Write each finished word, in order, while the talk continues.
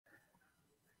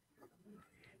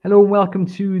Hello and welcome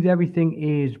to the Everything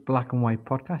is Black and White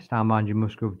podcast. I'm Andrew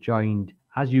Musgrove, joined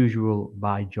as usual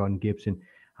by John Gibson,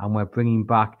 and we're bringing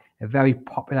back a very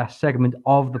popular segment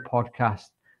of the podcast,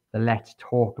 the Let's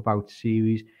Talk About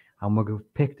series. And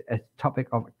we've picked a topic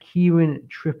of Kieran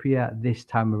Trippier this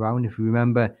time around. If you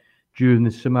remember, during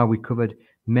the summer, we covered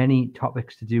many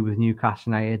topics to do with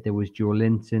Newcastle United. There was Joe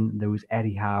Linton, there was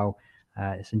Eddie Howe,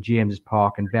 St James's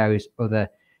Park, and various other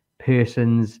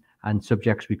persons and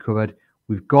subjects we covered.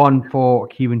 We've gone for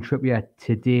Kieran Trippier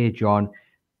today, John,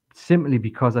 simply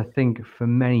because I think for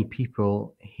many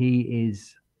people, he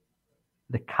is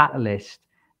the catalyst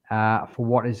for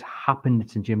what has happened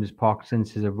at St James's Park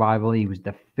since his arrival. He was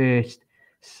the first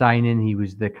signing. He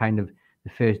was the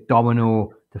first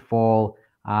domino to fall,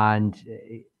 and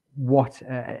what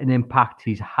an impact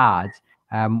he's had.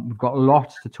 We've got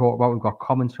lots to talk about. We've got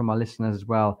comments from our listeners as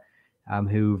well,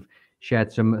 who've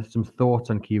shared some thoughts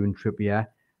on Kieran Trippier.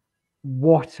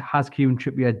 What has Kieran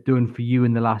Trippier done for you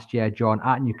in the last year, John,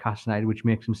 at Newcastle United, which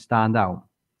makes him stand out?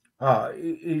 Oh,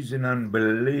 he's an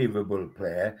unbelievable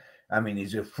player. I mean,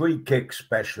 he's a free kick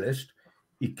specialist.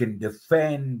 He can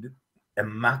defend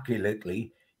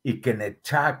immaculately. He can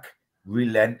attack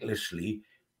relentlessly.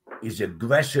 He's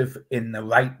aggressive in the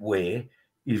right way.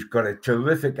 He's got a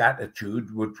terrific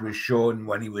attitude, which was shown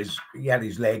when he had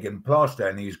his leg in plaster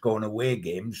and he's going away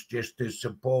games just to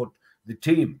support the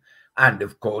team. And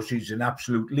of course, he's an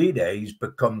absolute leader. He's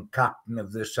become captain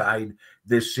of the side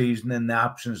this season in the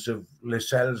absence of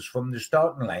Lascelles from the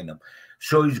starting lineup.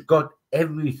 So he's got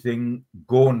everything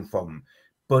going for him.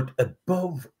 But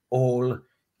above all,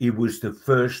 he was the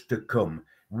first to come.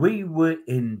 We were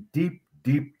in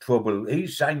deep trouble. He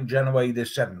signed January the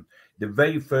 7th, the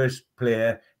very first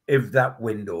player of that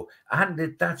window. And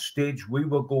at that stage, we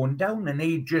were going down, and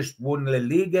he just won La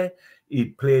Liga. He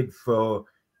played for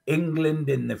England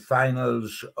in the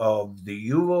finals of the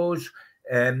Euros.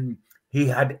 He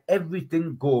had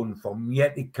everything going for him,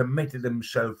 yet he committed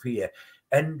himself here.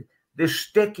 And the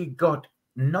stick he got,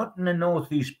 not in the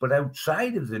Northeast, but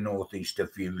outside of the Northeast,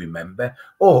 if you remember,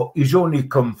 he's only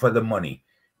come for the money.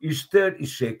 He's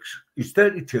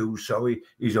 32, sorry,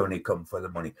 he's only come for the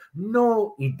money.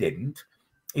 No, he didn't.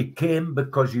 He came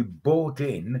because he bought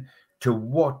in to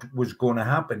what was going to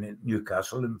happen in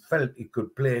Newcastle and felt he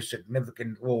could play a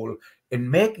significant role in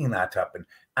making that happen.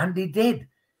 And he did.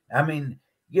 I mean,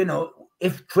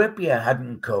 if Trippier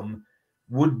hadn't come,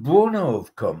 would Bruno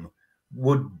have come?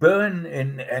 Would Byrne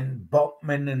and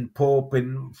Botman and Pope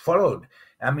followed?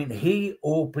 I mean, he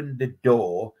opened the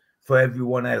door for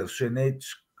everyone else. And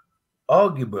it's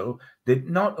arguable that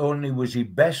not only was he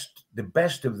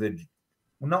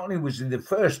not only was he the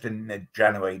first in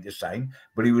January to sign,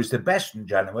 but he was the best in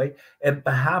January, and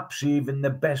perhaps even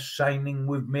the best signing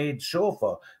we've made so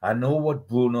far. I know what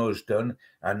Bruno's done,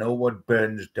 I know what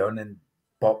Byrne's done, and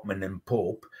Botman and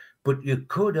Pope, but you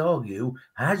could argue,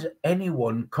 has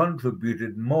anyone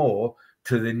contributed more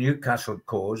to the Newcastle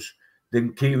cause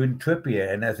than Kieran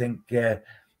Trippier? And I think,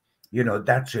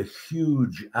 that's a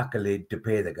huge accolade to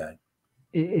pay the guy.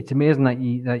 It's amazing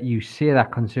that you say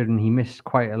that, considering he missed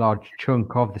quite a large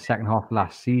chunk of the second half of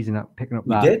last season at picking up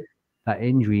that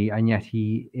injury, and yet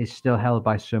he is still held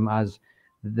by some as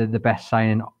the best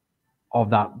signing of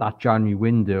that January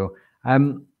window.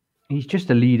 He's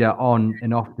just a leader on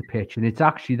and off the pitch, and it's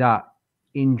actually that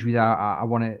injury that I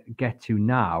want to get to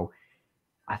now.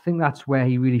 I think that's where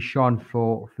he really shone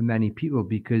for many people,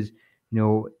 because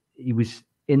he was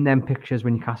in them pictures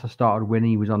when Newcastle started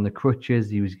winning. He was on the crutches.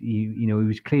 He was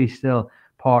clearly still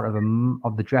part of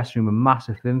the dressing room, a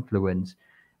massive influence,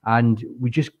 and we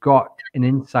just got an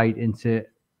insight into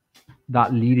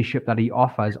that leadership that he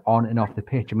offers on and off the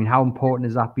pitch. I mean, how important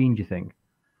has that been, do you think?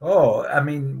 Oh, I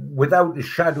mean, without a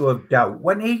shadow of doubt,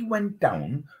 when he went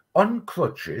down on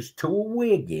crutches to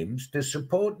away games to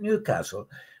support Newcastle,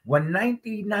 when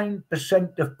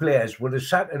 99% of players would have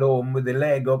sat at home with their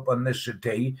leg up on the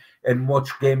settee and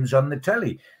watched games on the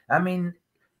telly. I mean,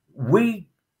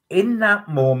 in that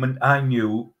moment, I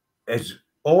knew, as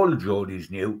all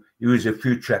Geordies knew, he was a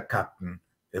future captain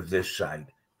of this side.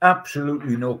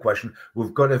 Absolutely no question.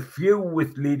 We've got a few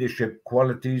with leadership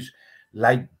qualities,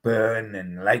 like Byrne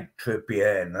and like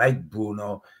Trippier and like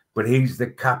Bruno, but he's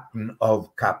the captain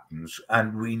of captains.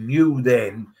 And we knew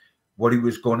then what he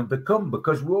was going to become,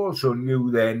 because we also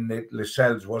knew then that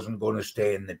Lascelles wasn't going to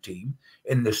stay in the team,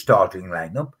 in the starting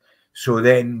lineup. So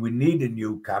then we need a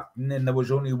new captain, and there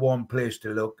was only one place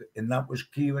to look, and that was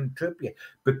Kieran Trippier,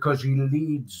 because he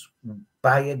leads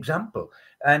by example.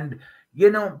 And,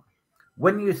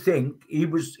 when you think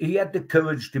he had the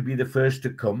courage to be the first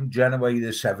to come, January the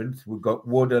 7th, we got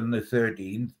Wood on the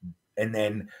 13th, And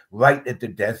then right at the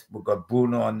death, we've got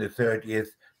Bruno on the 30th,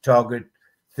 Target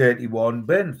 31,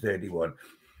 Burn 31.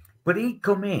 But he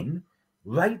come in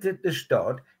right at the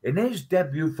start, and his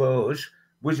debut for us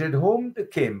was at home to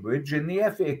Cambridge in the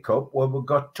FA Cup, where we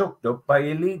got tucked up by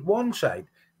a League One side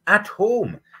at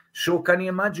home. So can you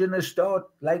imagine a start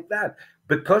like that?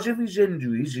 Because of his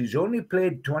injuries, he's only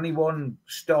played 21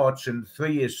 starts and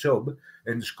 3 as sub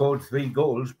and scored 3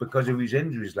 goals because of his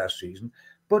injuries last season.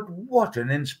 But what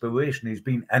an inspiration he's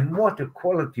been, and what a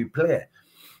quality player,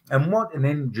 and what an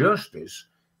injustice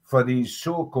for these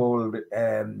so-called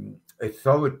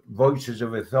voices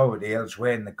of authority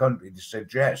elsewhere in the country to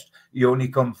suggest you only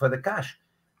come for the cash.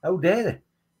 How dare they?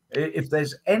 If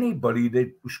there's anybody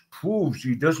that proves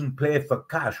he doesn't play for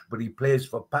cash, but he plays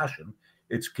for passion,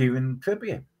 it's Kieran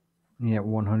Trippier. Yeah,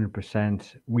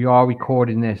 100%. We are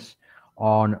recording this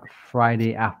on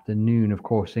Friday afternoon. Of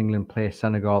course, England play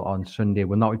Senegal on Sunday.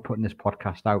 We'll not be putting this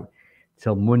podcast out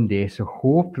till Monday. So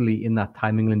hopefully in that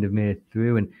time, England have made it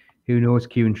through. And who knows,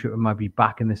 Kieran Trippier might be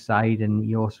back in the side. And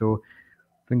he also,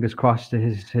 fingers crossed,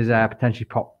 his potentially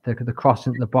pop the cross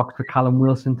into the box for Callum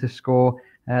Wilson to score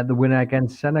the winner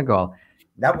against Senegal.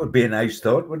 That would be a nice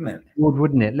thought, wouldn't it?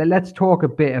 Wouldn't it? Let's talk a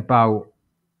bit about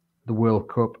the World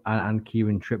Cup and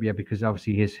Kieran Trippier, because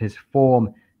obviously his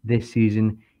form this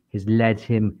season has led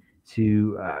him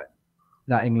to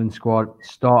that England squad.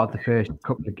 Started the first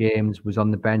couple of games, was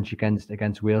on the bench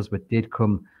against Wales, but did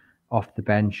come off the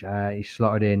bench. He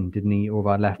slotted in, didn't he,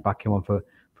 over left back, came on for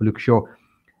Luke Shaw.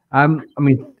 I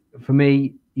mean, for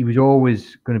me, he was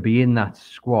always going to be in that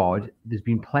squad. There's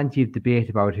been plenty of debate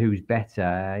about who's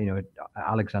better.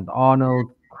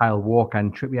 Alexander-Arnold, Kyle Walker,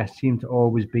 and Trippier seem to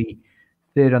always be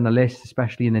third on the list,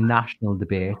 especially in the national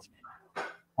debate.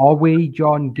 Are we,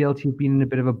 John, guilty of being in a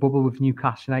bit of a bubble with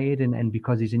Newcastle United, and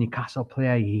because he's a Newcastle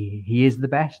player, he is the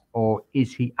best, or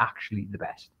is he actually the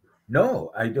best?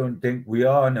 No, I don't think we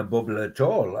are in a bubble at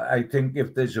all. I think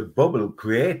if there's a bubble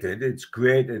created, it's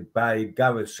created by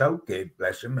Gareth Southgate,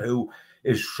 bless him, who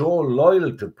is so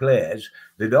loyal to players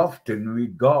that often,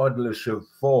 regardless of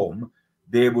form,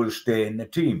 they will stay in the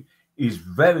team. He's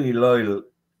very loyal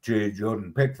to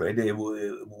Jordan Pickford,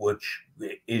 which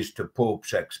is to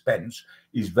Pope's expense.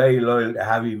 He's very loyal to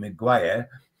Harry Maguire.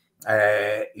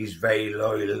 He's very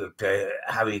loyal to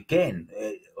Harry Kane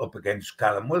up against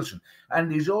Callum Wilson.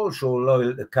 And he's also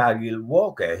loyal to Kyle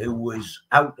Walker, who was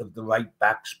out of the right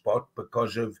back spot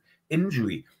because of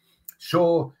injury.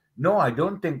 So, no, I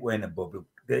don't think we're in a bubble.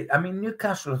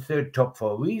 Newcastle are third top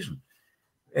for a reason.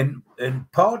 And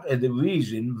part of the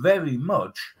reason very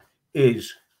much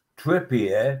is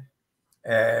Trippier,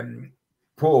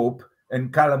 Pope,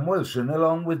 and Callum Wilson,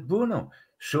 along with Bruno.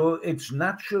 So it's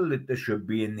natural that they should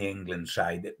be in the England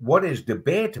side. What is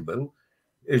debatable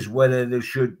is whether they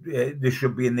should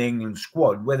be in the England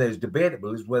squad. Whether it's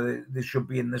debatable is whether they should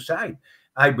be in the side.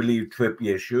 I believe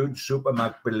Trippier should.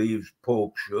 Supermac believes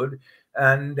Pope should.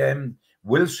 And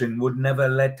Wilson would never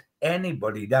let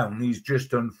anybody down. He's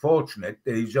just unfortunate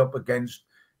that he's up against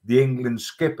the England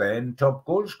skipper and top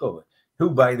goal scorer,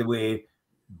 who, by the way,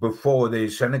 before the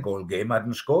Senegal game,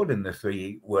 hadn't scored in the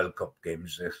 3 World Cup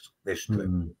games this trip.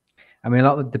 I mean, a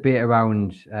lot of the debate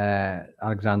around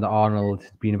Alexander-Arnold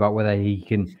has been about whether he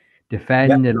can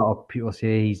defend. Yep. A lot of people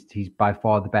say he's by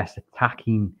far the best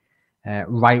attacking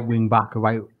right wing back or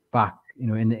right back,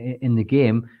 in the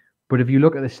game. But if you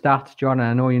look at the stats, John, and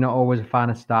I know you're not always a fan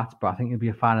of stats, but I think you'll be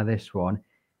a fan of this one.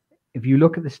 If you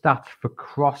look at the stats for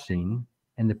crossing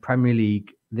in the Premier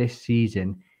League this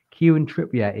season, Kieran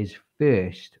Trippier is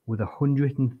first with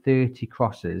 130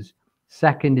 crosses.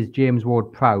 Second is James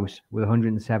Ward-Prowse with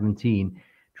 117.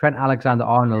 Trent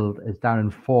Alexander-Arnold is down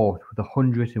in fourth with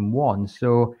 101.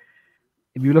 So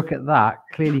if you look at that,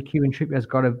 clearly Kieran Trippier's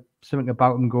got something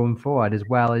about him going forward as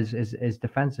well as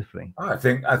defensively. I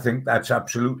think that's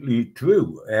absolutely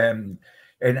true. And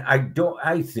I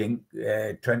think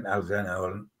Trent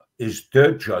Alexander-Arnold is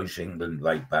third choice England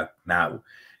right back now.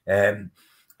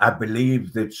 I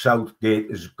believe that Southgate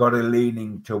has got a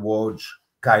leaning towards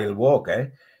Kyle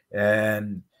Walker,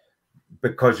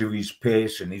 because of his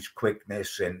pace and his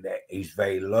quickness, and he's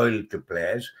very loyal to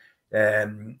players.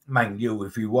 Mind you,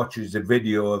 if he watches the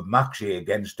video of Maxi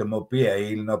against him up here,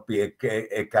 he'll not be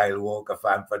a Kyle Walker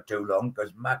fan for too long,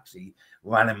 because Maxi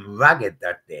ran him ragged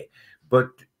that day. But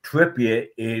Trippier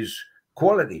is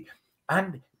quality,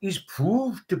 and he's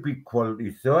proved to be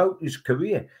quality throughout his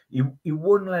career. He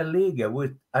won La Liga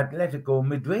with Atletico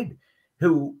Madrid,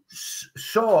 who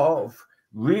saw off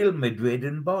Real Madrid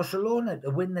and Barcelona to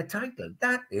win the title.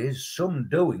 That is some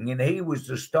doing, and he was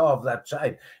the star of that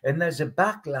side. And there's a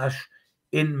backlash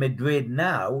in Madrid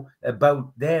now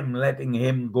about them letting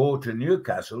him go to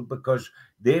Newcastle because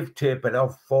they've tapered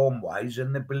off form-wise,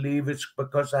 and they believe it's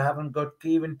because they haven't got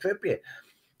Kieran Trippier.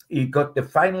 He got the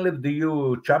final of the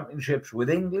Euro Championships with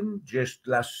England just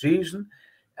last season,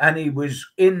 and he was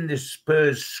in the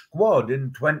Spurs squad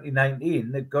in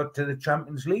 2019 that got to the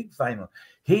Champions League final.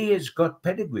 He has got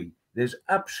pedigree. There's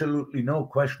absolutely no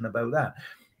question about that.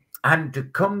 And to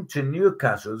come to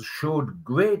Newcastle showed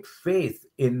great faith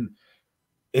in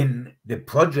the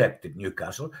project at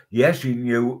Newcastle. Yes, he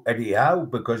knew Eddie Howe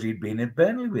because he'd been at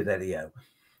Burnley with Eddie Howe.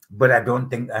 But I don't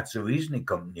think that's the reason he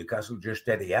come to Newcastle, just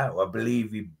Eddie Howe. I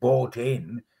believe he bought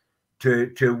in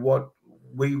to what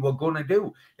we were going to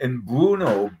do. And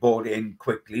Bruno bought in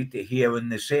quickly to hear in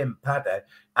the same pattern,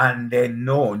 and then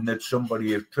knowing that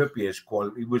somebody of Trippier's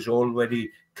quality was already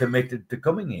committed to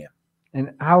coming here.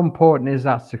 And how important is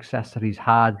that success that he's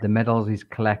had, the medals he's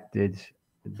collected,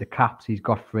 the caps he's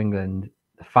got for England,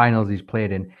 the finals he's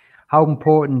played in? How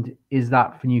important is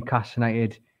that for Newcastle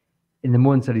United in the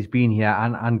months that he's been here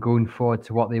and going forward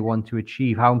to what they want to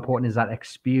achieve? How important is that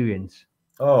experience?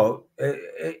 Oh,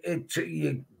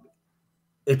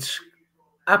 it's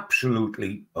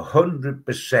absolutely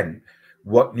 100%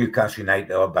 what Newcastle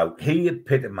United are about. He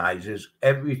epitomises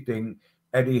everything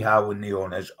Eddie Howe and the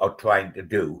owners are trying to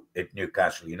do at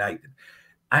Newcastle United.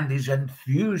 And his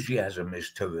enthusiasm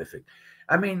is terrific.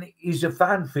 I mean, he's a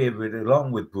fan favourite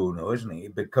along with Bruno, isn't he?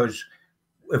 Because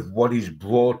of what he's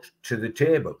brought to the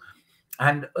table.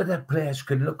 And other players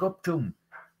can look up to him.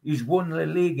 He's won La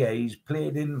Liga. He's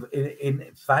played in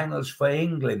finals for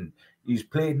England. He's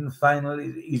played in final.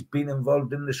 He's been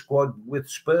involved in the squad with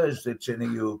Spurs that's in a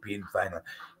European final.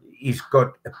 He's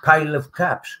got a pile of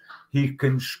caps. He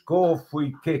can score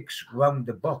free kicks round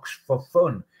the box for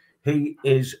fun. He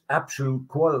is absolute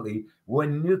quality.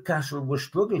 When Newcastle was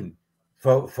struggling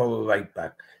for a right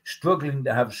back, struggling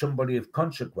to have somebody of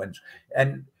consequence,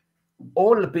 and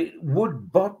all of it,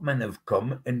 would Botman have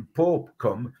come and Pope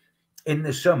come in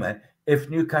the summer if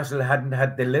Newcastle hadn't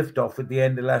had the lift off at the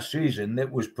end of last season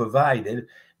that was provided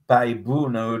by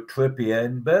Bruno, Trippier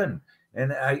and Byrne.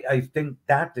 And I think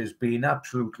that has been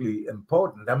absolutely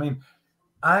important. I mean,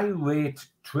 I rate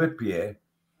Trippier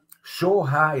so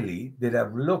highly that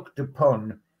I've looked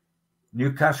upon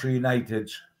Newcastle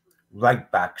United's right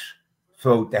backs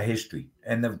throughout their history,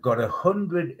 and they've got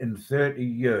 130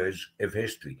 years of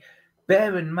history.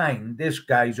 Bear in mind, this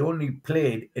guy's only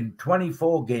played in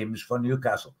 24 games for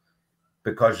Newcastle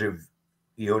because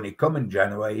he only come in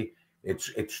January.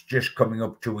 It's just coming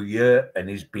up to a year, and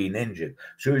he's been injured.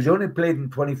 So he's only played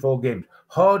in 24 games.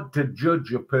 Hard to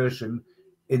judge a person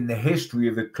in the history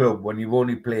of the club when you've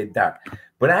only played that.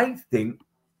 But I think,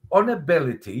 on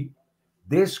ability,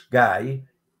 this guy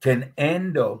can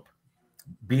end up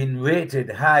being rated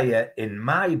higher in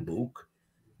my book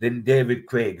than David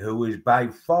Craig, who is by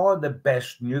far the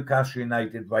best Newcastle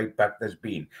United right back there's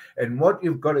been. And what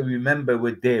you've got to remember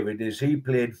with David is he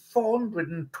played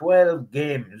 412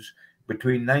 games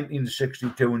between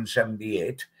 1962 and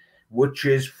 78, which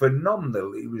is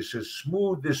phenomenal. He was as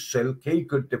smooth as silk. He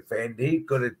could defend, he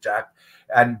could attack.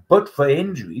 But for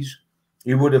injuries,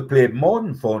 he would have played more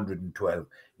than 412.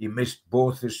 He missed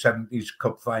both the 70s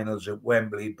Cup finals at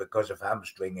Wembley because of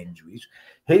hamstring injuries.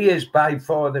 He is by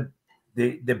far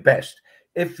the best.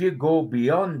 If you go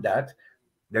beyond that,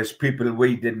 there's people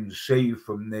we didn't see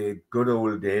from the good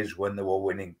old days when they were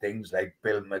winning things like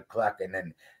Bill McCracken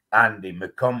and Andy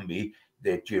McCombie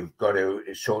that you've got to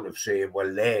sort of say,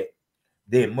 well,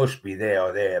 they must be there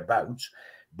or thereabouts.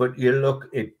 But you look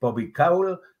at Bobby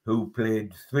Cowell, who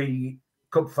played 3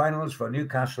 Cup finals for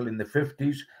Newcastle in the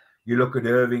 50s. You look at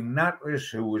Irving Natras,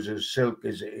 who was as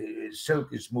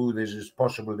silky smooth as is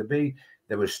possible to be.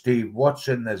 There was Steve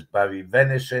Watson, there's Barry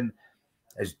Venison,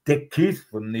 there's Dick Keith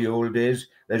from the old days,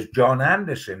 there's John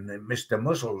Anderson and Mr.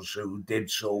 Muscles, who did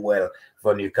so well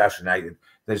for Newcastle United.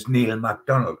 There's Neil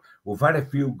MacDonald. We've had a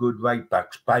few good right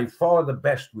backs. By far the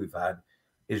best we've had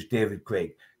is David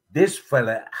Craig. This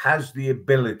fella has the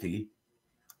ability.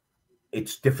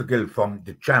 It's difficult for him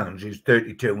to challenge. He's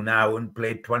 32 now and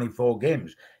played 24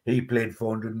 games. He played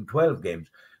 412 games.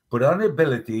 But on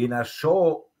ability, and I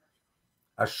saw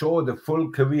the full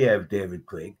career of David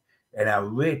Craig, and I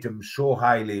rate him so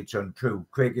highly it's untrue.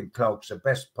 Craig and Clark's the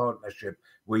best partnership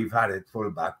we've had at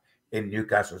fullback in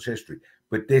Newcastle's history.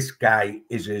 But this guy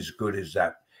is as good as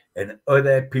that. And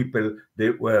other people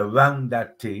that were around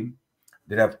that team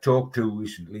that I've talked to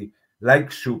recently, like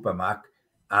Supermac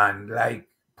and like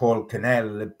Paul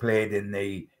Cannell, that played in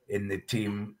the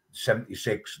team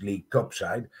 76 League Cup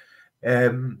side,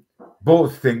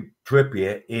 both think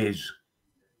Trippier is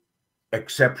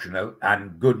exceptional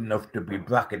and good enough to be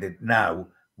bracketed now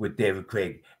with David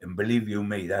Craig. And believe you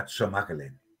me, that's some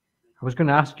accolade. I was going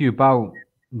to ask you about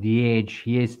the age.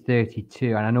 He is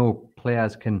 32, and I know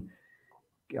players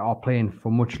are playing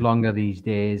for much longer these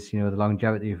days. You know, the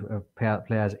longevity of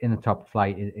players in the top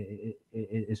flight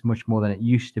is much more than it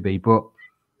used to be. But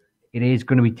it is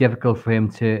going to be difficult for him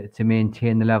to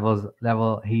maintain the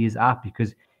level he is at,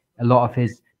 because a lot of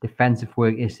his defensive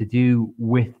work is to do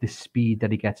with the speed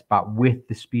that he gets back, with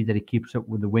the speed that he keeps up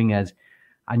with the wingers.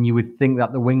 And you would think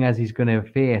that the wingers he's going to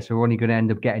face are only going to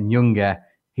end up getting younger.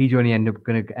 He's only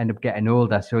going to end up getting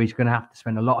older. So he's going to have to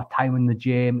spend a lot of time in the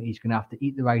gym. He's going to have to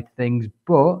eat the right things.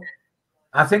 But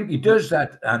I think he does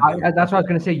that. And that's what I was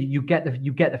going to say. You get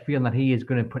the feeling that he is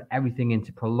going to put everything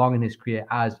into prolonging his career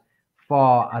as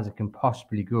far as it can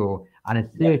possibly go. And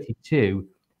at 32,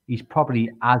 he's probably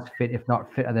as fit, if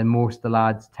not fitter, than most of the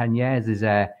lads. 10 years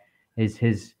is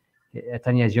his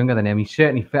 10 years younger than him. He's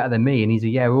certainly fitter than me, and he's a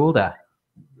year older.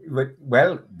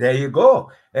 Well, there you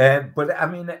go. But I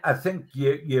mean, I think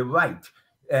you're right.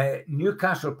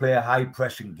 Newcastle play a high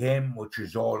pressing game, which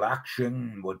is all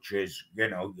action, which is,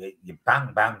 you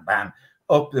bang, bang, bang,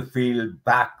 up the field,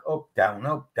 back, up, down,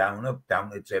 up, down, up,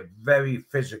 down. It's a very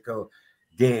physical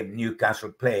game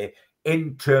Newcastle play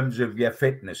in terms of your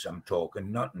fitness, I'm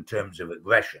talking, not in terms of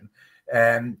aggression.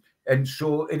 And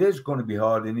so it is going to be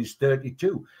hard, and he's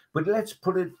 32. But let's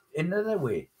put it another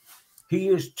way. He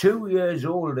is 2 years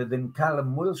older than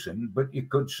Callum Wilson, but you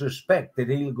could suspect that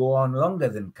he'll go on longer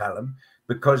than Callum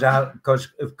because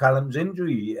of Callum's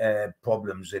injury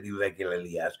problems that he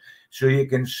regularly has. So you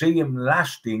can see him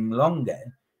lasting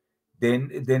longer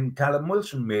than Callum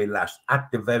Wilson may last at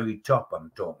the very top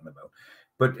I'm talking about.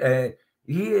 But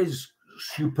he is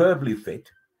superbly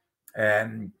fit.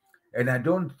 And I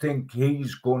don't think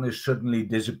he's going to suddenly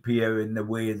disappear in the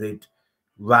way that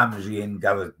Ramsey and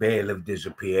Gareth Bale have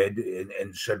disappeared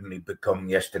and suddenly become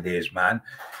yesterday's man.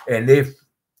 And if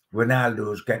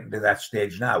Ronaldo's getting to that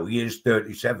stage now, he is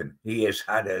 37. He has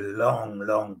had a long,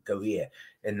 long career,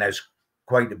 and there's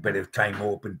quite a bit of time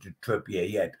open to Trippier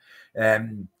yet.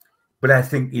 But I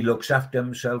think he looks after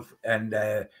himself. And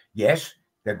yes,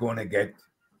 they're going to get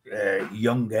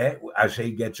younger as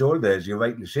he gets older, as you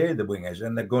rightly say, the wingers,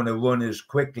 and they're going to run as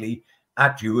quickly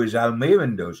at you as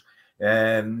Almiron does.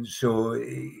 So,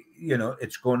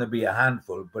 it's going to be a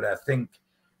handful, but I think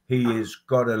he has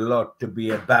got a lot to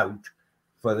be about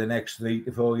for the next 3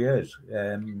 to 4 years,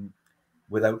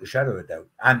 without a shadow of a doubt.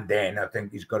 And then I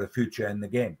think he's got a future in the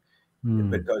game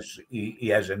because he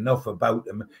has enough about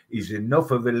him. He's enough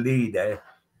of a leader.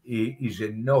 He's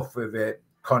enough of a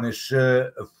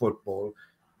connoisseur of football.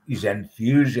 His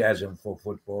enthusiasm for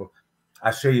football.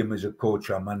 I see him as a coach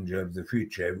or manager of the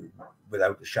future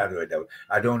without a shadow of a doubt.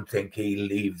 I don't think he'll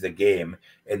leave the game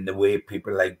in the way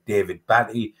people like David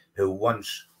Batty, who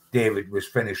once David was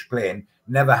finished playing,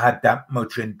 never had that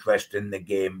much interest in the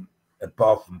game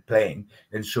apart from playing.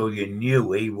 And so you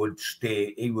knew he would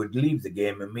leave the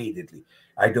game immediately.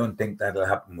 I don't think that'll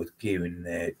happen with Kieran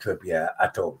Trippier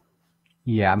at all.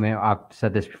 Yeah, I mean, I've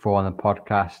said this before on the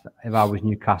podcast. If I was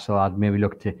Newcastle, I'd maybe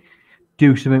look to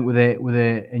do something with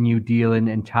a new deal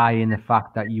and tie in the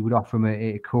fact that you would offer him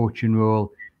a coaching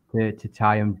role to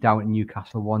tie him down to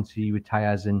Newcastle once he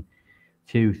retires in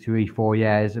 2, 3, 4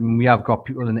 years. I mean, we have got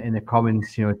people in the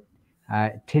comments,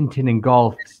 Tintin and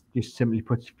Golf just simply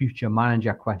puts future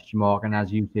manager ? And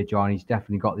as you say, John, he's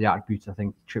definitely got the attributes, I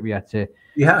think, Trippier to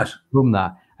from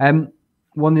that.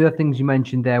 One of the other things you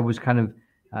mentioned there was kind of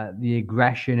the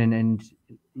aggression and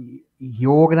he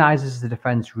organises the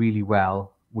defence really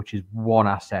well, which is one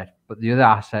asset. But the other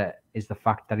asset is the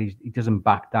fact that he doesn't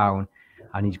back down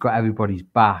and he's got everybody's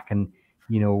back. And,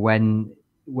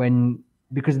 when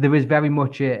because there is very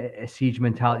much a siege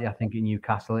mentality, I think, in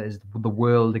Newcastle. It is the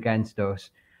world against us.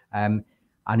 And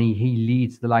he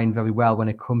leads the line very well when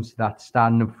it comes to that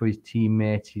standing up for his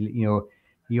teammates.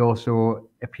 He also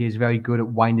appears very good at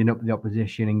winding up the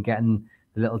opposition and getting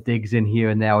the little digs in here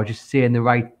and there, or just saying the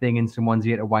right thing in someone's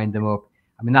ear to wind them up.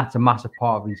 I mean, that's a massive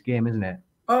part of his game, isn't it?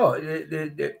 Oh,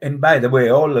 and by the way,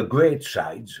 all the great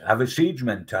sides have a siege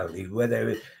mentality.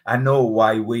 I know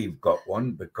why we've got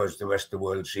one, because the rest of the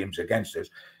world seems against us.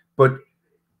 But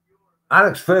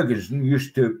Alex Ferguson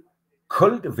used to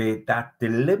cultivate that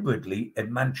deliberately at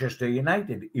Manchester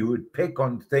United. He would pick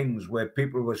on things where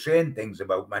people were saying things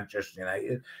about Manchester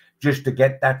United just to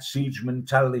get that siege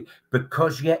mentality,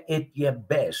 because you're at your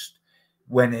best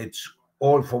when it's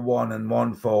all for one and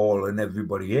one for all and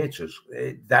everybody hates us.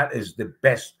 That is the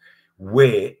best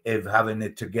way of having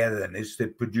it together, and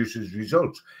that produces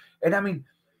results. And I mean,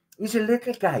 He's a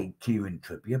little guy, Kieran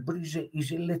Trippier, but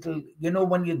he's a little,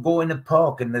 when you go in a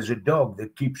park and there's a dog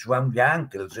that keeps round your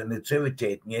ankles and it's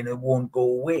irritating you and it won't go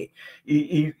away.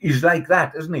 He's like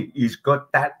that, isn't he? He's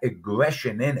got that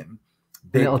aggression in him.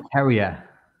 A little terrier.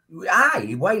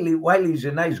 Aye, while he's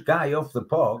a nice guy off the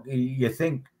park, you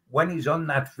think when he's on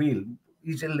that field,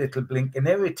 he's a little blinking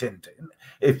irritant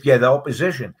if you're the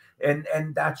opposition. And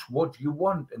that's what you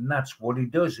want, and that's what he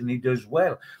does, and he does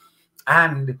well.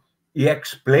 And he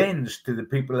explains to the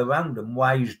people around him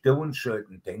why he's doing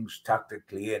certain things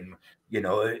tactically, and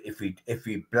if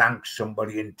he blanks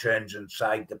somebody and turns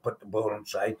inside to put the ball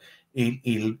inside,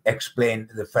 he'll explain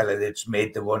to the fella that's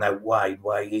made the run out wide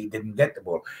why he didn't get the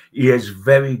ball. He is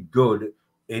very good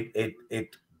at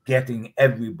getting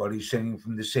everybody singing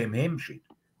from the same hymn sheet.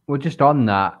 Well, just on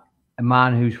that, a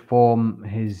man whose form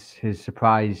has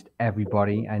surprised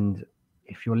everybody, and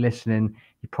if you're listening,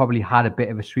 you probably had a bit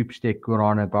of a sweepstake going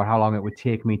on about how long it would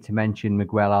take me to mention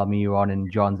Miguel Almiron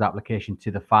and John's application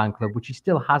to the fan club, which he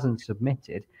still hasn't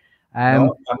submitted.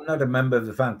 No, I'm not a member of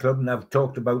the fan club, and I've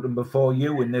talked about him before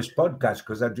you in this podcast,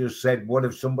 because I just said, what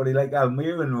if somebody like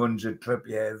Almiron runs a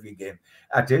Trippier every game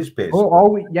at his pace?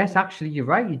 Yes, actually, you're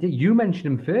right. You did. You mentioned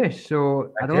him first,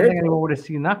 so I don't think anyone would have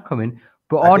seen that coming.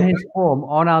 But on his form,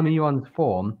 on Almiron's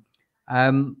form,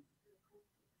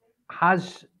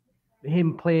 has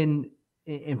him playing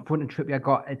in front of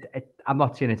Trippier I'm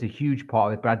not saying it's a huge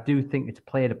part of it, but I do think it's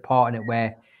played a part in it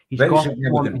where he's got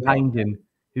someone behind him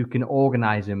who can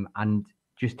organise him and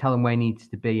just tell him where he needs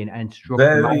to be and instruct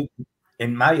him.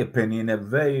 In my opinion, a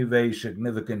very, very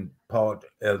significant part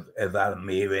of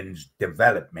Almiron's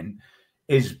development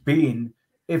is being,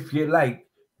 if you like,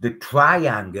 the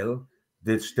triangle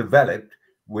that's developed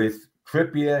with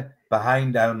Trippier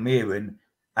behind Almiron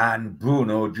and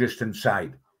Bruno just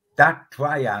inside. That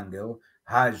triangle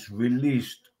has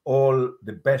released all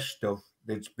the best stuff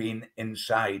that's been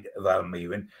inside of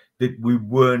Almiron that we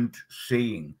weren't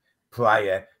seeing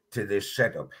prior to this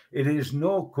setup. It is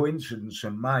no coincidence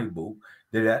in my book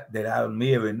that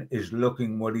Almiron is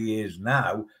looking what he is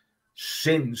now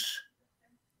since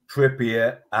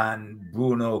Trippier and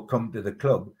Bruno come to the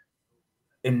club,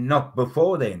 and not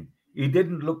before then. He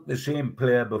didn't look the same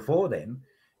player before then.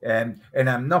 And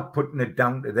I'm not putting it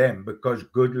down to them, because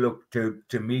good luck to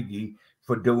Miggy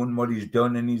for doing what he's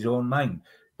done in his own mind.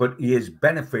 But he has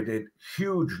benefited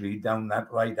hugely down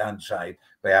that right-hand side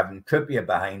by having Trippier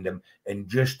behind him and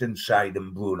just inside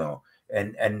him Bruno.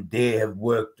 And they have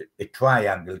worked a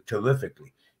triangle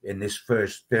terrifically in this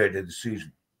first third of the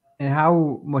season. And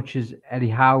how much has Eddie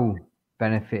Howe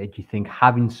benefited, do you think,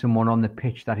 having someone on the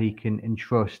pitch that he can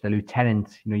entrust, a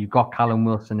lieutenant? You've got Callum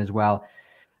Wilson as well.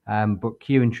 But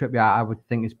Kieran Trippier, I would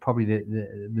think, is probably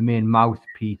the main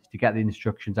mouthpiece to get the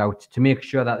instructions out, to make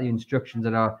sure that the instructions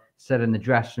that are said in the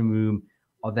dressing room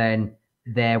are then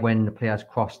there when the players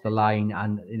cross the line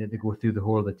and they go through the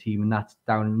whole of the team. And that's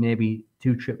down maybe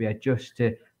to Trippier just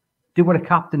to do what a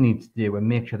captain needs to do and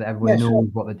make sure that everyone knows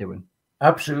what they're doing.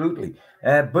 Absolutely.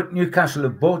 But Newcastle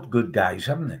have bought good guys,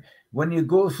 haven't they? When you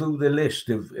go through the list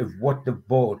of what they've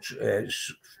bought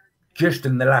just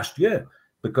in the last year,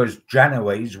 because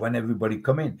January is when everybody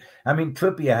come in. I mean,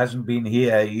 Trippier hasn't been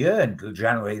here a year until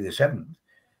January the 7th.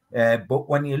 But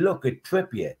when you look at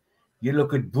Trippier, you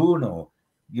look at Bruno,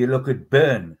 you look at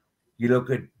Byrne, you look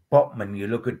at Botman, you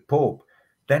look at Pope,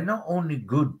 they're not only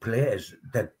good players,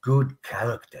 they're good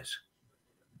characters.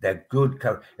 They're good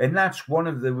characters. And that's one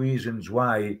of the reasons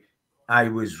why I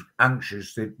was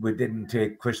anxious that we didn't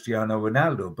take Cristiano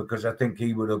Ronaldo, because I think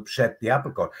he would upset the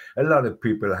apple cart. A lot of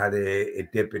people had a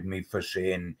dip at me for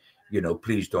saying,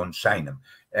 please don't sign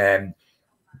him.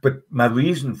 But my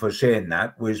reason for saying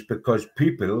that was because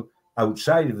people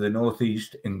outside of the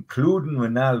Northeast, including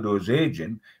Ronaldo's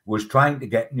agent, was trying to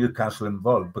get Newcastle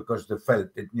involved because they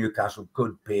felt that Newcastle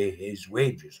could pay his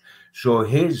wages. So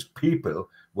his people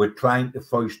were trying to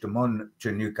foist him on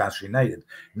to Newcastle United.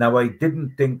 Now, I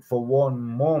didn't think for one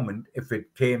moment, if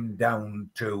it came down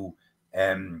to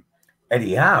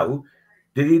Eddie Howe,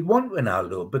 that he'd want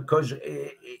Ronaldo, because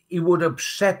he would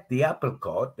upset the apple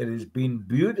cart that has been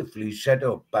beautifully set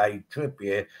up by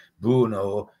Trippier,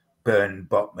 Bruno, Byrne,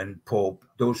 Botman, Pope,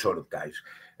 those sort of guys.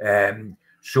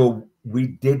 So we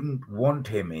didn't want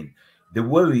him in. The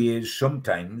worry is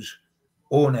sometimes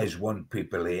owners want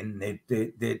people in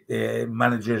that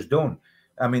managers don't.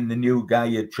 I mean, the new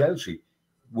guy at Chelsea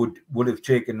would have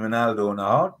taken Ronaldo in a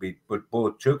heartbeat, but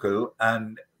both Tuchel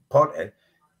and Potter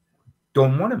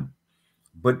don't want him.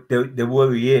 But the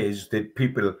worry is that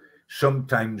people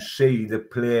sometimes see the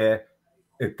player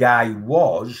a guy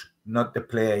was, not the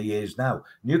player he is now.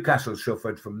 Newcastle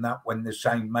suffered from that when they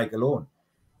signed Michael Owen.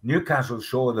 Newcastle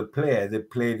saw the player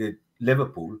that played at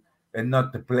Liverpool and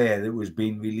not the player that was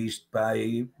being released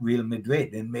by Real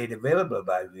Madrid and made available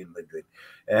by Real Madrid.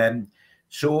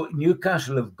 So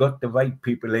Newcastle have got the right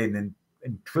people in,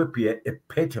 and Trippier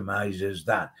epitomises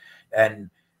that. And,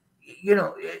 you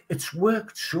know, it's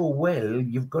worked so well,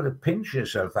 you've got to pinch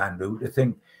yourself, Andrew, to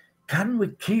think, can we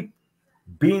keep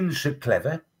being so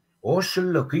clever or so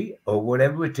lucky or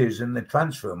whatever it is in the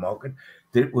transfer market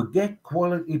that we get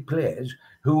quality players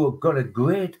who have got a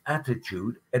great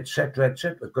attitude, etc.,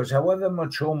 etc. Because however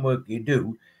much homework you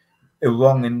do, a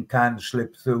wronging can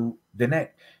slip through the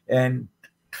net. And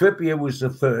Trippier was the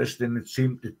first, and it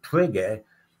seemed to trigger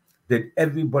that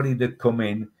everybody that come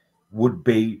in would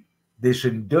be this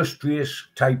industrious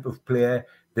type of player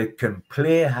that can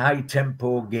play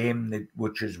high-tempo game,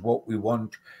 which is what we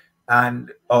want,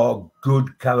 and are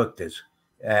good characters,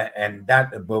 and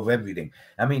that above everything.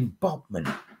 I mean,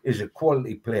 Botman is a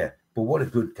quality player, but what a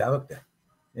good character.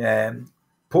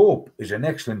 Pope is an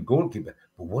excellent goalkeeper,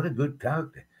 but what a good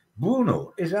character.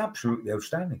 Bruno is absolutely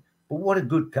outstanding, but what a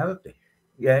good character.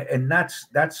 Yeah, and that's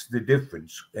the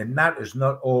difference, and that is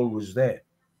not always there.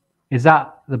 Is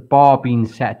that the bar being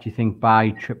set, do you think,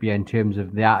 by Trippier in terms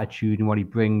of the attitude and what he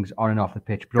brings on and off the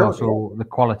pitch, but also the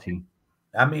quality?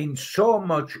 I mean, so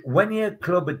much when you're a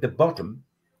club at the bottom,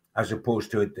 as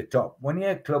opposed to at the top. When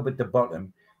you're a club at the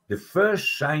bottom, the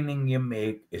first signing you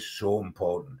make is so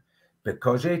important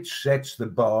because it sets the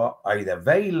bar either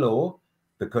very low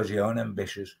because you're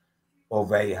unambitious or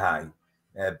very high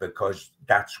because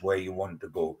that's where you want to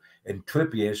go. And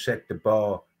Trippier set the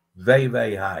bar very,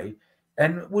 very high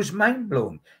and was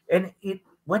mind-blown. And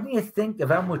when you think of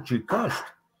how much it cost,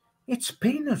 it's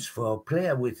peanuts for a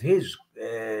player with his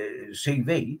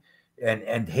CV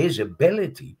and his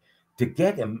ability to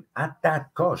get him at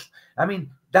that cost. I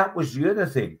mean, that was the other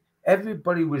thing.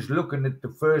 Everybody was looking at the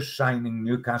first signing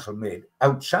Newcastle made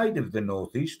outside of the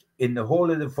Northeast in the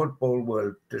whole of the football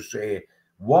world to say,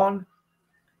 one,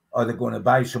 are they going to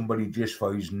buy somebody just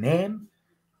for his name?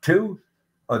 Two,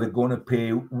 are they going to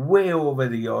pay way over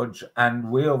the odds and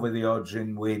way over the odds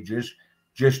in wages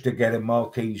just to get a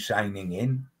marquee signing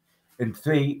in? And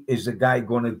three, is the guy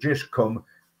going to just come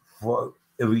for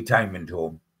a retirement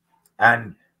home?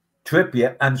 And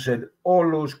Trippier answered all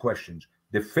those questions.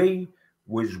 The fee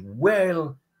was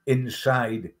well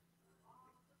inside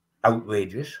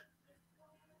outrageous.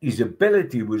 His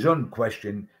ability was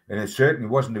unquestioned, and it certainly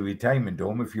wasn't a retirement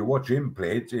home. If you watch him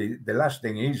play, the last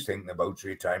thing he's thinking about is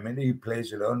retirement. He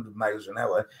plays at 100 miles an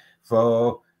hour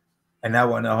for an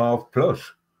hour and a half plus,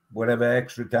 whatever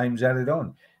extra time's added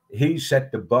on. He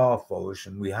set the bar for us,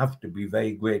 and we have to be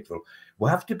very grateful. We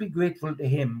have to be grateful to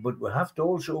him, but we have to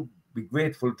also be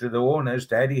grateful to the owners,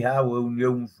 to Eddie Howe, who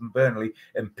knew him from Burnley,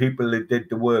 and people that did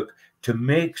the work to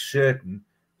make certain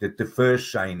that the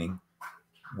first signing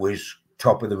was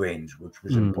top of the range, which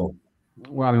was important.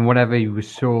 Well, I mean, whatever he was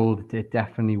sold, it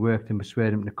definitely worked and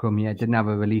persuaded him to come here. Didn't have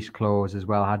a release clause as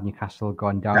well, had Newcastle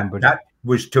gone down. That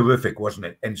was terrific, wasn't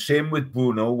it? And same with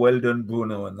Bruno. Well done,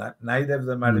 Bruno, and that. Neither of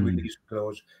them had a release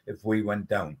clause if we went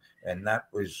down. And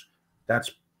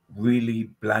that's really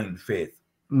blind faith.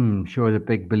 Shows a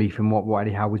big belief in what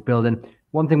Eddie Howe was building.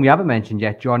 One thing we haven't mentioned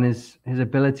yet, John, is his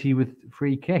ability with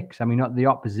free kicks. I mean, not the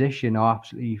opposition are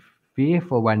absolutely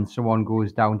fearful when someone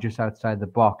goes down just outside the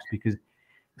box because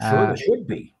they should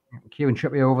be. Kieran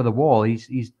Trippier over the wall,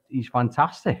 he's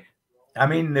fantastic. I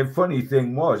mean, the funny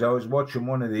thing was, I was watching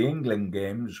one of the England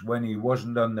games when he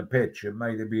wasn't on the pitch. It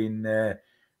might have been the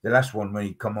last one when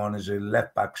he come on as a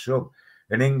left back sub,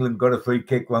 and England got a free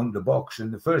kick round the box.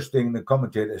 And the first thing the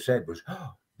commentator said was,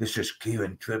 "Oh, this is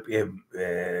Kieran Trippier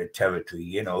territory.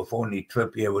 You know, if only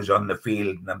Trippier was on the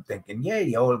field." And I'm thinking, yeah,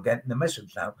 you're all getting the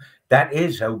message now. That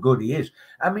is how good he is.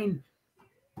 I mean,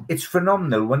 it's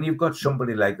phenomenal when you've got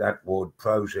somebody like that,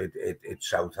 Ward-Prowse at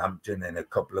Southampton and a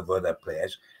couple of other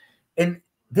players, and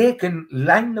they can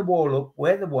line the wall up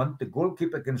where they want. The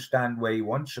goalkeeper can stand where he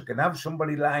wants. They can have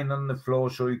somebody lying on the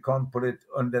floor so he can't put it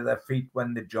under their feet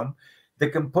when they jump. They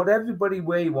can put everybody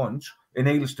where he wants and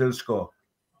he'll still score.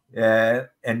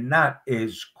 And that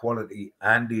is quality,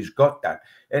 and he's got that.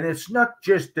 And it's not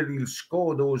just that he'll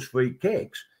score those free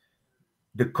kicks.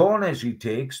 The corners he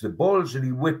takes, the balls that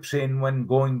he whips in when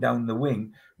going down the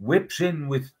wing, whips in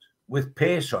with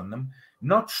pace on them,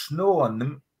 not snow on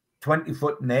them, 20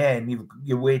 foot in the air, and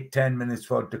you wait 10 minutes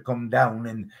for it to come down,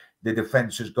 and the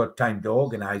defence has got time to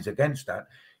organise against that.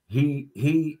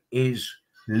 He is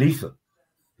lethal.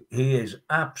 He is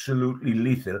absolutely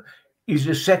lethal. He's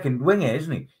a second winger,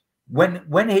 isn't he?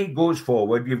 When he goes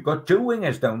forward, you've got two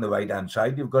wingers down the right-hand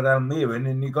side. You've got Almiron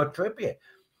and you've got Trippier.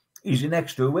 He's an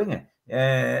extra winger.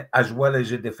 as well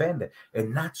as a defender.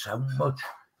 And that's how much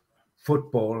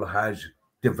football has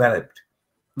developed.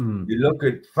 You look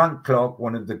at Frank Clark,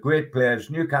 one of the great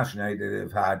players Newcastle United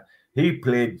have had. He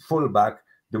played fullback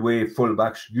the way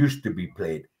fullbacks used to be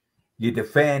played. You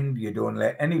defend, you don't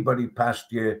let anybody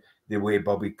past you, the way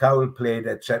Bobby Cowell played,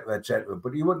 etc., etc.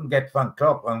 But you wouldn't get Frank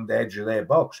Clark on the edge of their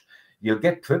box. You'll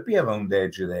get Trippier on the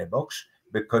edge of their box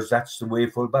because that's the way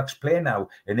fullbacks play now.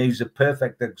 And he's a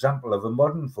perfect example of a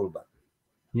modern fullback.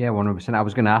 Yeah, 100%. I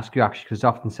was going to ask you actually, because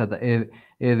often said that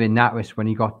Irving Natris, when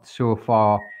he got so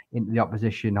far into the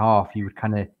opposition half, he would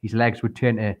his legs would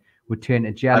turn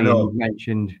to jelly. And you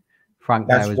mentioned Frank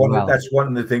there as well. That's one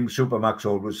of the things Supermax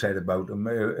always said about him,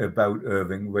 about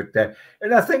Irving.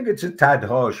 And I think it's a tad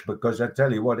harsh because I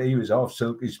tell you what, he was off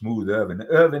silky smooth.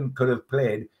 Irving could have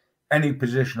played any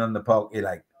position on the park he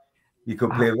liked. He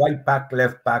could play right back,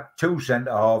 left back, two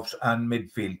centre halves, and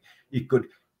midfield. He could.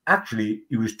 Actually,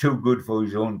 he was too good for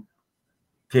his own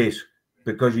case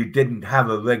because he didn't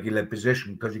have a regular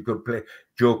position because he could play.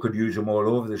 Joe could use him all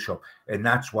over the shop, and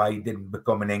that's why he didn't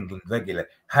become an England regular.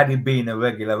 Had he been a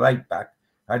regular right back,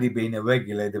 had he been a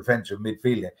regular defensive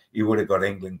midfielder, he would have got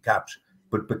England caps.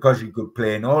 But because he could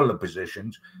play in all the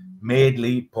positions,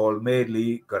 Paul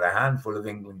Madeley got a handful of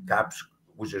England caps,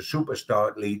 was a superstar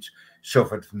at Leeds,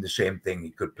 suffered from the same thing. He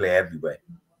could play everywhere.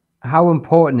 How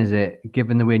important is it,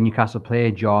 given the way Newcastle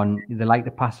play, John? They like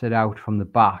to pass it out from the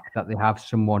back, that they have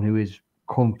someone who is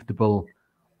comfortable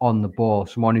on the ball,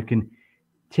 someone who can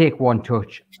take one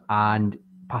touch and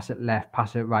pass it left,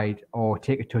 pass it right, or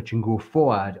take a touch and go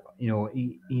forward.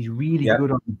 He's really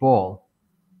good on the ball.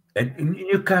 And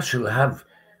Newcastle have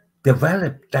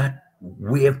developed that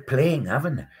way of playing,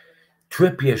 haven't they?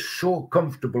 Trippier is so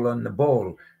comfortable on the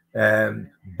ball.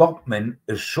 Botman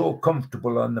is so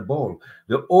comfortable on the ball.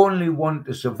 The only one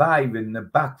to survive in the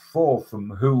back four from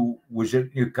who was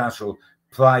at Newcastle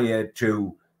prior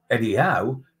to Eddie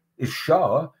Howe is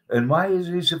Shaw. And why has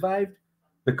he survived?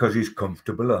 Because he's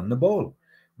comfortable on the ball.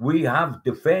 We have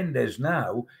defenders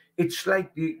now. It's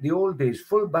like the old days.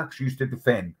 Fullbacks used to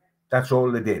defend. That's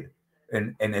all they did.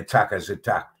 And attackers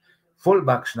attacked.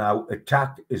 Fullbacks now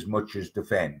attack as much as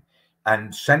defend.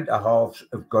 And centre halves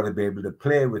have got to be able to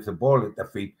play with the ball at their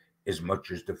feet as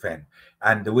much as defend.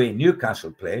 And the way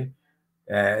Newcastle play,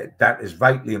 that is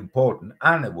vitally important.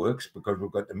 And it works because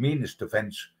we've got the meanest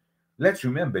defence. Let's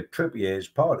remember, Trippier is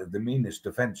part of the meanest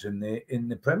defence in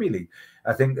the Premier League.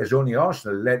 I think there's only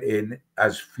Arsenal let in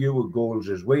as fewer goals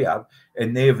as we have,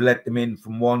 and they've let them in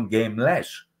from one game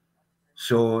less.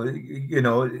 So,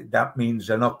 that means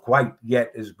they're not quite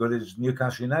yet as good as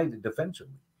Newcastle United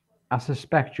defensively. I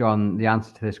suspect, John, the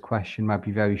answer to this question might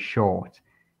be very short.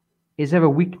 Is there a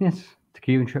weakness to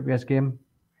Kieran Trippier's game?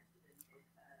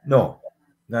 No,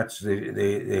 that's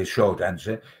the short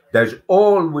answer. There's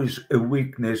always a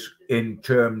weakness in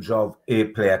terms of a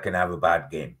player can have a bad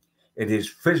game. It is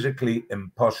physically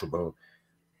impossible.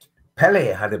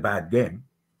 Pele had a bad game.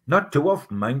 Not too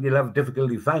often, mind. You'll have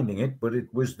difficulty finding it, but it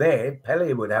was there.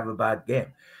 Pele would have a bad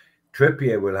game.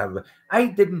 Trippier will have. I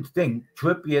didn't think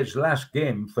Trippier's last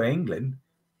game for England,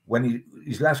 when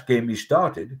his last game he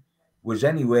started, was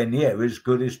anywhere near as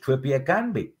good as Trippier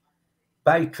can be.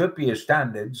 By Trippier's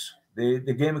standards, the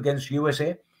game against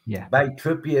USA, by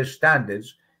Trippier's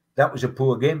standards, that was a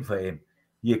poor game for him.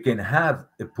 You can have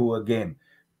a poor game,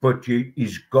 but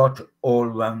he's got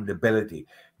all-round ability.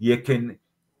 You can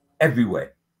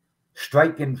everywhere,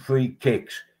 striking free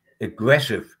kicks,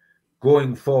 aggressive,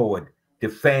 going forward,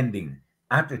 defending,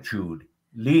 attitude,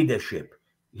 leadership.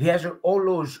 He has all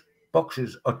those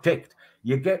boxes are ticked.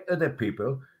 You get other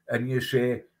people and you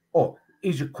say, oh,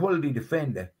 he's a quality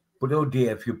defender, but oh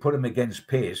dear, if you put him against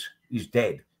pace, he's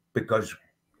dead because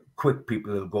quick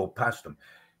people will go past him.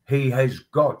 He has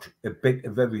got a bit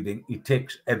of everything. He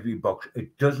ticks every box.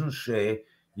 It doesn't say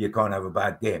you can't have a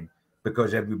bad game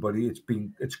because everybody,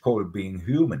 it's called being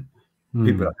human.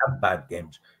 People have bad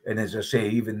games. And as I say,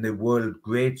 even the world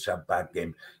greats have bad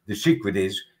games. The secret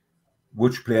is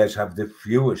which players have the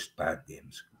fewest bad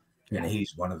games. And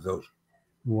he's one of those.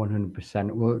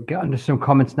 100%. We'll get onto some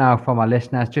comments now from our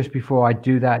listeners. Just before I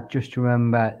do that, just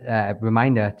remember, a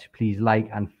reminder to please like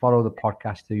and follow the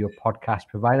podcast through your podcast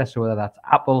provider. So whether that's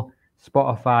Apple,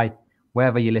 Spotify,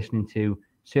 wherever you're listening to,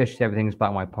 search Everything's Black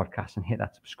and White Podcast and hit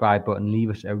that subscribe button.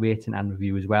 Leave us a rating and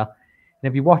review as well. And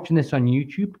if you're watching this on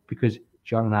YouTube, because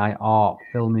John and I are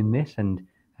filming this, and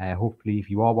hopefully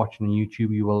if you are watching on YouTube,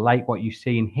 you will like what you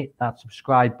see and hit that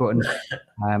subscribe button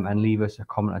and leave us a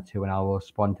comment or two, and I will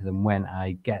respond to them when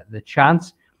I get the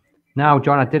chance. Now,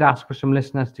 John, I did ask for some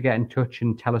listeners to get in touch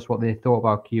and tell us what they thought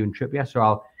about Kieran Trippier, so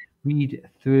I'll read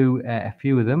through a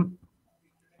few of them.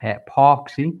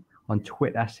 Parksy on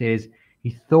Twitter says he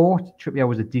thought Trippier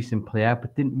was a decent player,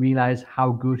 but didn't realise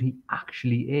how good he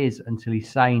actually is until he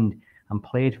signed and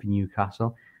played for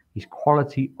Newcastle. His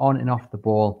quality on and off the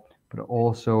ball, but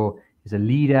also is a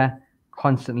leader,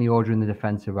 constantly ordering the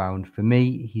defence around. For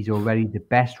me, he's already the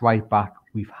best right back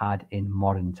we've had in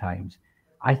modern times.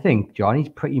 I think Johnny's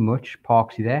pretty much,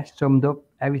 Parksy there, summed up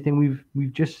everything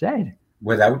we've just said.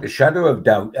 Without a shadow of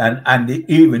doubt. And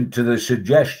even to the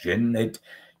suggestion that,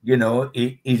 you know,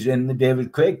 he's in the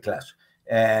David Craig class.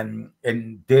 And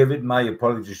David, my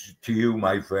apologies to you,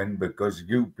 my friend, because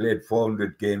you played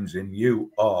 400 games and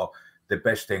you are the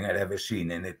best thing I'd ever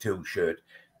seen in a two shirt.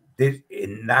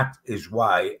 And that is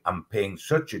why I'm paying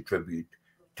such a tribute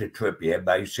to Trippier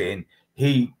by saying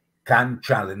he can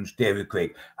challenge David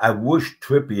Craig. I wish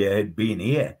Trippier had been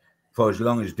here for as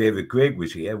long as David Craig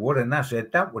was here. What an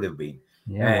asset that would have been.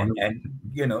 Yeah, and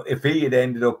you know, if he had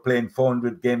ended up playing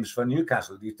 400 games for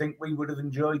Newcastle, do you think we would have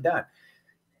enjoyed that?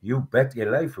 You bet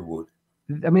your life we would.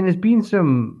 I mean, there's been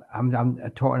some. I'm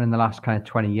talking in the last kind of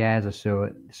 20 years or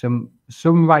so.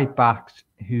 Some right backs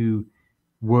who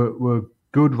were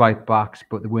good right backs,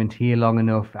 but they weren't here long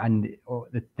enough, and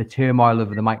the turmoil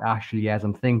of the Mike Ashley years.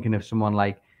 I'm thinking of someone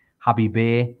like Habib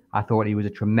Beye. I thought he was a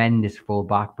tremendous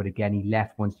fullback, but again, he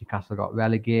left once Newcastle got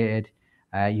relegated.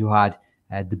 You had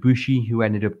Debussy, who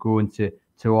ended up going to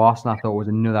Arsenal. I thought was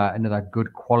another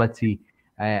good quality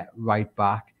right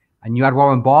back. And you had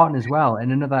Warren Barton as well,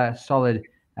 and another solid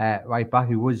right back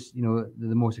who was, you know,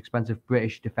 the most expensive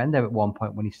British defender at one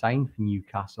point when he signed for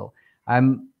Newcastle.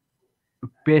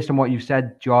 Based on what you've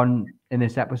said, John, in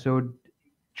this episode,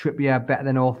 Trippier better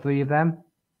than all three of them?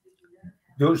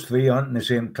 Those three aren't in the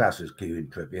same class as Kieran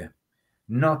Trippier.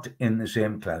 Not in the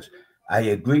same class. I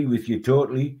agree with you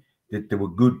totally that they were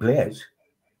good players.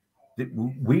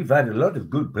 We've had a lot of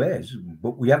good players,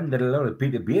 but we haven't had a lot of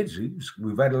Peter Beardsley's.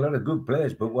 We've had a lot of good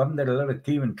players, but we haven't had a lot of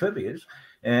Kieran Trippier's.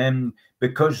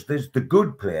 Because there's the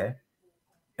good player,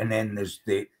 and then there's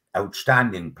the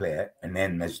outstanding player, and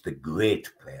then there's the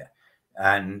great player.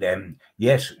 And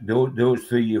yes, those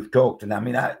three you've talked. And I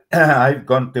mean, I've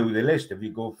gone through the list. If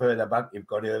you go further back, you've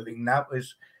got Irving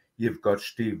Nappers, you've got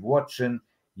Steve Watson,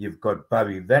 you've got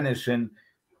Barry Venison.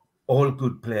 All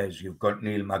good players. You've got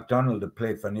Neil MacDonald, who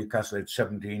played for Newcastle at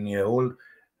 17-year-old.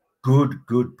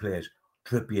 Good players.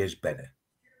 Trippier's better.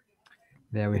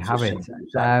 There we have it.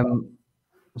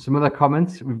 Some other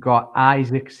comments. We've got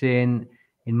Isaac saying,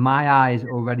 in my eyes,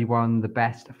 already one of the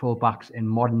best fullbacks in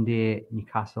modern day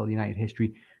Newcastle United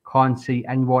history. Can't see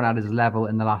anyone at his level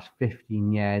in the last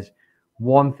 15 years.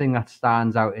 One thing that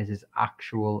stands out is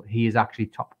he is actually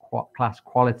top class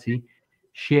quality.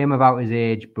 Shame about his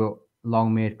age, but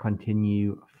long may it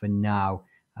continue for now.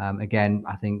 Again,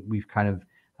 I think we've kind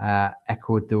of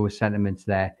echoed those sentiments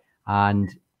there.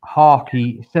 And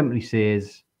Harkey simply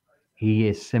says he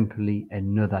is simply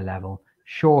another level.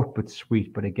 Short but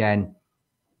sweet. But again,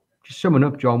 just summing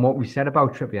up, John, what we said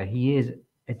about Trippier, he is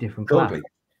a different class.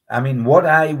 I mean, what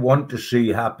I want to see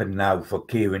happen now for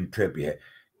Kieran Trippier,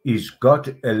 he's got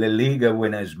a La Liga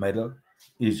winners medal.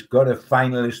 He's got a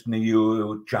finalist in the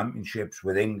Euro Championships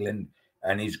with England,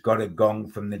 and he's got a gong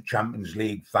from the Champions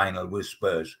League final with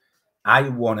Spurs. I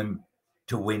want him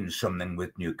to win something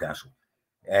with Newcastle.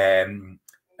 And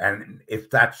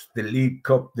if that's the League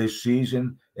Cup this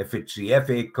season, if it's the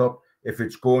FA Cup, if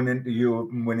it's going into Europe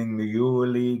and winning the Euro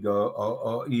League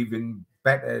or even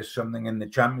better, something in the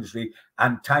Champions League,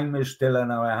 and time is still in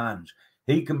our hands.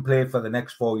 He can play for the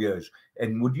next 4 years.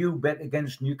 And would you bet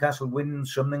against Newcastle winning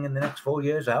something in the next 4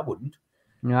 years? I wouldn't.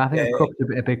 No, I think the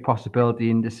cup's a big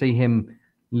possibility, and to see him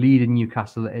leading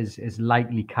Newcastle as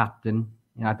likely captain,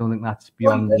 you know, I don't think that's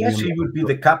beyond. Well, yes, he would be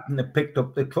the captain that picked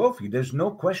up the trophy. There's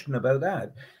no question about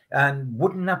that. And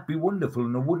wouldn't that be wonderful?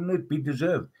 And wouldn't it be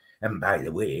deserved? And by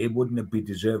the way, wouldn't it be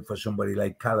deserved for somebody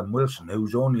like Callum Wilson,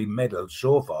 whose only medal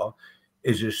so far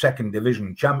is a second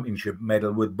division championship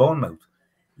medal with Bournemouth?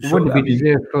 Wouldn't it be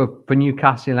deserved for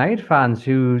Newcastle United fans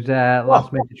whose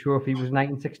last major trophy was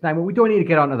 1969? Well, we don't need to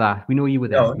get onto that. We know you were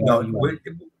there.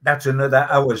 That's another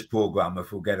hour's programme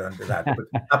if we'll get onto that.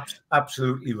 But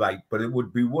absolutely right. But it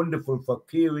would be wonderful for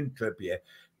Kieran Trippier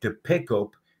to pick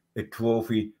up a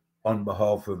trophy on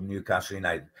behalf of Newcastle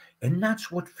United. And that's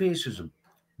what faces him.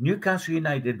 Newcastle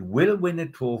United will win a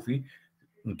trophy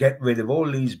and get rid of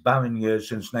all these barren years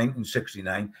since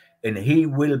 1969, and he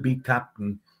will be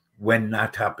captain when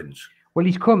that happens. Well,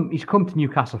 he's come to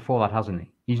Newcastle for that, hasn't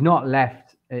he? He's not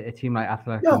left a team like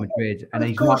Atletico Madrid, and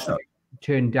he's not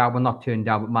turned down. Well, not turned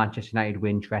down, but Manchester United were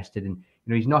interested, and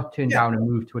he's not turned down and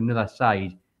moved to another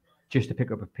side just to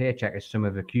pick up a paycheck, as some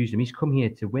have accused him. He's come here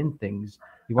to win things.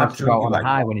 He wants to go on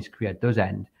high when his career does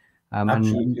end.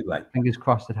 Absolutely right. Fingers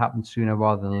crossed it happens sooner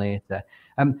rather than later.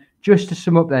 Just to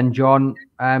sum up then, John,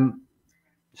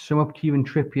 sum up Kieran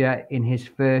Trippier in his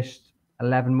first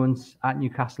 11 months at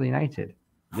Newcastle United.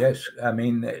 Yes, I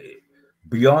mean,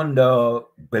 beyond our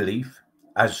belief,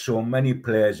 as so many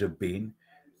players have been,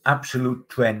 absolute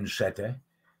trendsetter,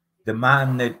 the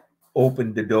man that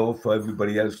opened the door for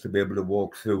everybody else to be able to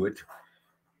walk through it,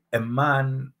 a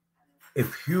man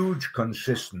of huge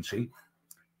consistency,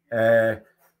 of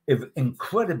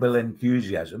incredible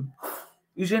enthusiasm.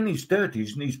 He's in his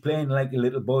 30s and he's playing like a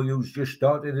little boy who's just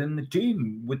started in the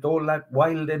team with all that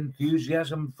wild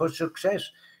enthusiasm for success.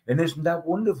 And isn't that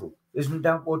wonderful? Isn't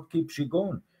that what keeps you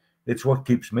going? It's what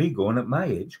keeps me going at my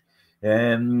age.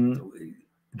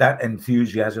 That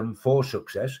enthusiasm for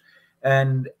success.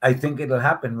 And I think it'll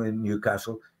happen with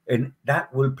Newcastle, and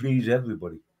that will please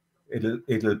everybody.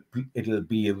 It'll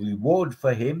be a reward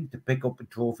for him to pick up a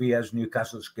trophy as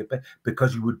Newcastle skipper,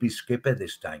 because he would be skipper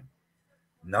this time.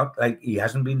 Not like he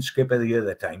hasn't been skipper the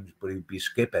other times, but he'd be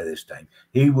skipper this time.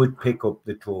 He would pick up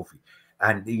the trophy,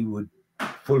 and he would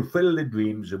fulfill the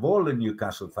dreams of all the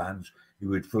Newcastle fans. He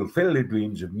would fulfill the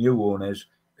dreams of new owners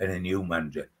and a new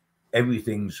manager.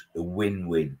 Everything's a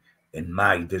win-win, and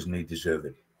my, doesn't he deserve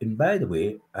it? And by the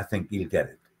way, I think he'll get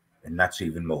it, and that's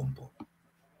even more important.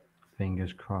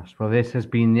 Fingers crossed. Well, this has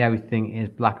been the Everything is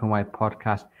Black and White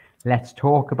podcast. Let's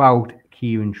talk about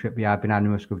Kieran Trippier. I've been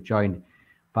Andrew Musgrove, joined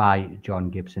by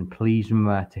John Gibson. Please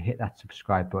remember to hit that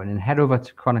subscribe button and head over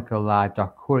to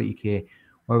chroniclelive.co.uk,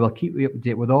 where we'll keep you up to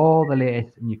date with all the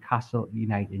latest Newcastle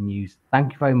United news.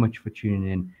 Thank you very much for tuning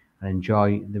in, and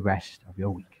enjoy the rest of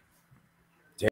your week.